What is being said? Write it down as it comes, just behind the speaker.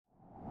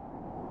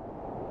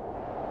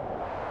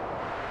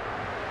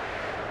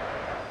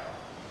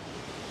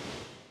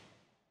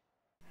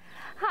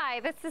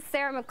this is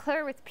Sarah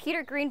McClure with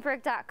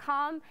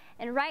PeterGreenberg.com,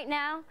 and right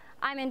now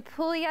I'm in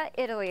Puglia,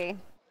 Italy.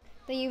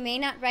 Though you may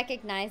not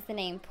recognize the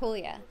name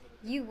Puglia,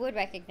 you would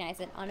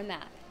recognize it on a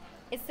map.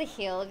 It's the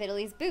heel of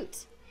Italy's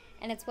boot,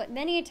 and it's what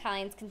many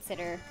Italians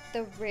consider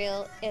the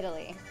real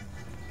Italy.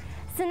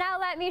 So now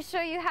let me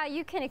show you how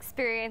you can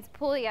experience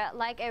Puglia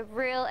like a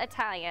real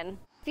Italian.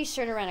 Be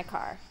sure to rent a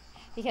car,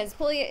 because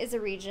Puglia is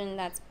a region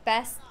that's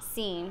best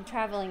seen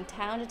traveling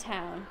town to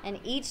town, and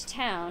each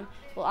town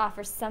will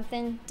offer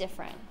something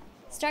different.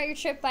 Start your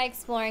trip by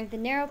exploring the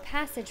narrow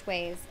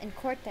passageways and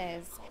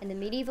cortes in the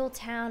medieval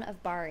town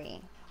of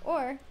Bari,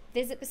 or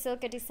visit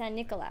Basilica di San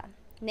Nicola,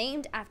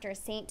 named after a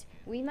saint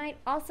we might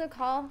also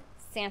call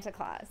Santa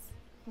Claus.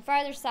 And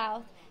farther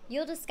south,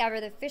 you'll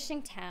discover the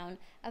fishing town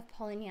of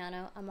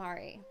Polignano a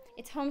Mare.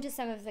 It's home to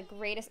some of the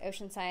greatest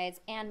oceansides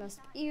and most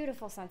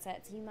beautiful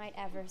sunsets you might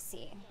ever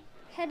see.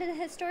 Head to the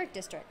historic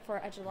district for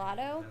a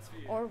gelato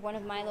or one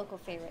of my local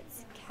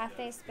favorites,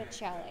 Cafe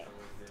Speciale,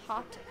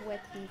 topped with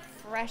the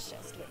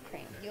freshest whipped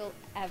cream you'll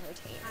ever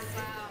taste.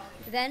 Wow.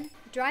 Then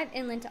drive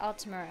inland to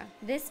Altamura.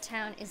 This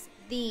town is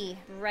the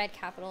bread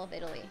capital of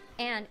Italy,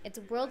 and its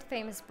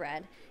world-famous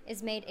bread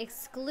is made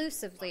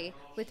exclusively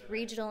with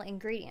regional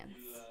ingredients.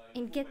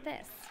 And get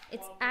this,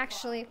 it's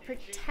actually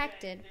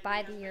protected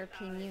by the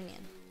European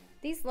Union.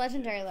 These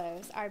legendary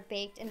loaves are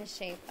baked in the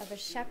shape of a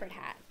shepherd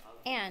hat,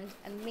 and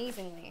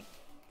amazingly,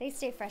 they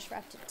stay fresh for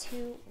up to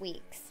 2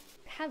 weeks.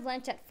 Have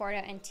lunch at Forno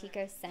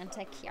Antico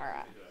Santa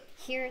Chiara.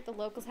 Here, the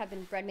locals have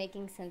been bread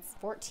making since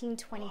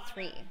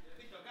 1423.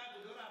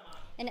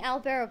 In El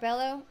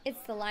Barabello,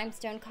 it's the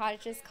limestone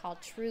cottages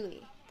called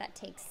Trulli that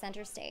take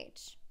center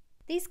stage.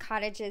 These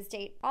cottages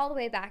date all the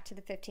way back to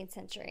the 15th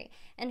century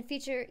and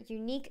feature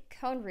unique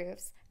cone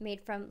roofs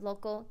made from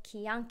local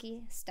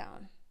Chianchi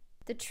stone.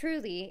 The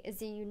Trulli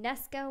is a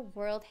UNESCO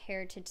World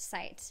Heritage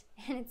Site,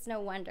 and it's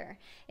no wonder.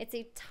 It's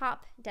a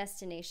top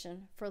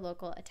destination for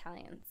local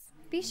Italians.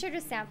 Be sure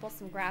to sample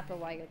some grappa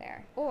while you're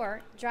there,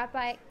 or drop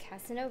by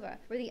Casanova,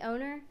 where the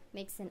owner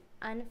makes an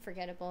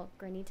unforgettable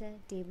granita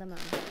di limone.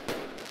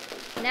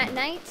 And at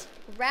night,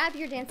 grab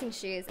your dancing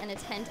shoes and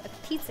attend a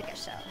pizzica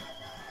show.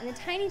 In the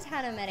tiny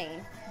town of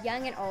Medellin,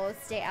 young and old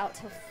stay out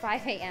till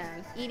 5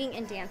 a.m. eating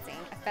and dancing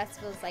at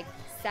festivals like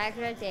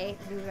Sagra de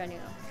l'Uranu.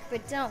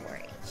 But don't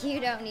worry,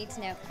 you don't need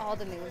to know all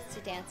the moves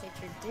to dance a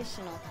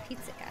traditional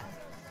pizzica.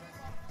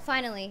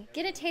 Finally,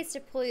 get a taste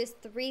of Puglia's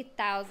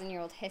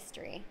 3,000-year-old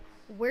history.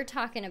 We're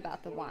talking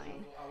about the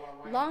wine.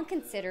 Long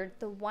considered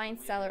the wine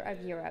cellar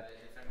of Europe,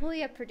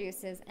 Puglia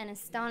produces an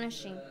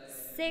astonishing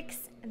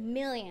 6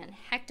 million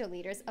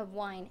hectoliters of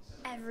wine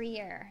every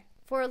year.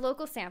 For a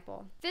local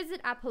sample,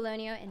 visit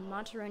Apollonio in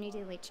Monteroni di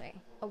Lecce,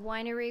 a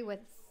winery with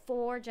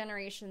 4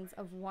 generations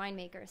of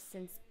winemakers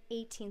since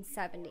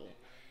 1870.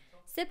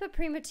 Sip a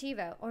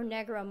Primitivo or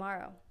Negro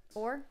Amaro,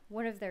 or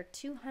one of their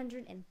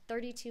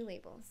 232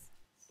 labels.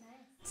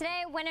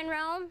 Today, when in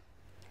Rome,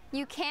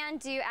 you can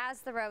do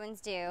as the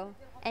Romans do,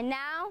 and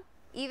now,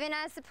 even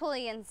as the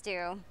Puglians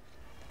do.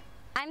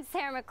 I'm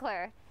Sarah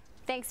McClure.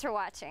 Thanks for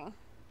watching.